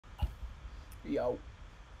Yo.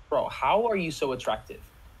 Bro, how are you so attractive?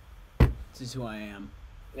 This is who I am.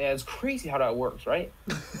 Yeah, it's crazy how that works, right?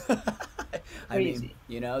 I mean,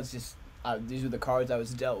 you know, it's just these were the cards I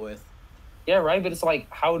was dealt with. Yeah, right. But it's like,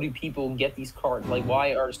 how do people get these cards? Like,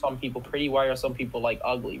 why are some people pretty? Why are some people like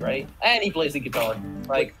ugly? Right? And he plays the guitar.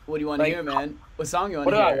 Like, what do you want to hear, man? What song you want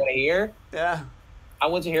to hear? hear? What do I want to hear? Yeah. I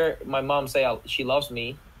want to hear my mom say she loves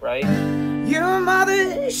me. Right? Your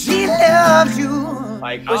mother, she loves you.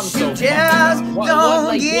 Like, but I'm she so just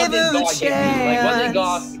don't give her a chance. What did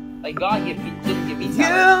God? Like, God didn't give me talent.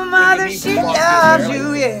 Your mother, she loves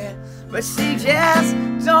you, yeah, but she just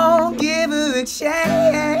don't give her a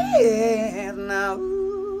chance.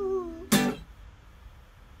 No.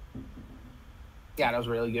 Yeah, that was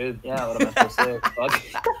really good. Yeah, what am I supposed to say? Fuck.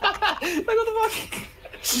 Like, what the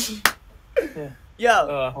fuck? Yeah.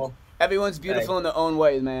 Yo, everyone's beautiful in their own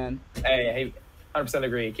ways, man. Hey, 100%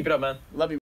 agree. Keep it up, man. Love you.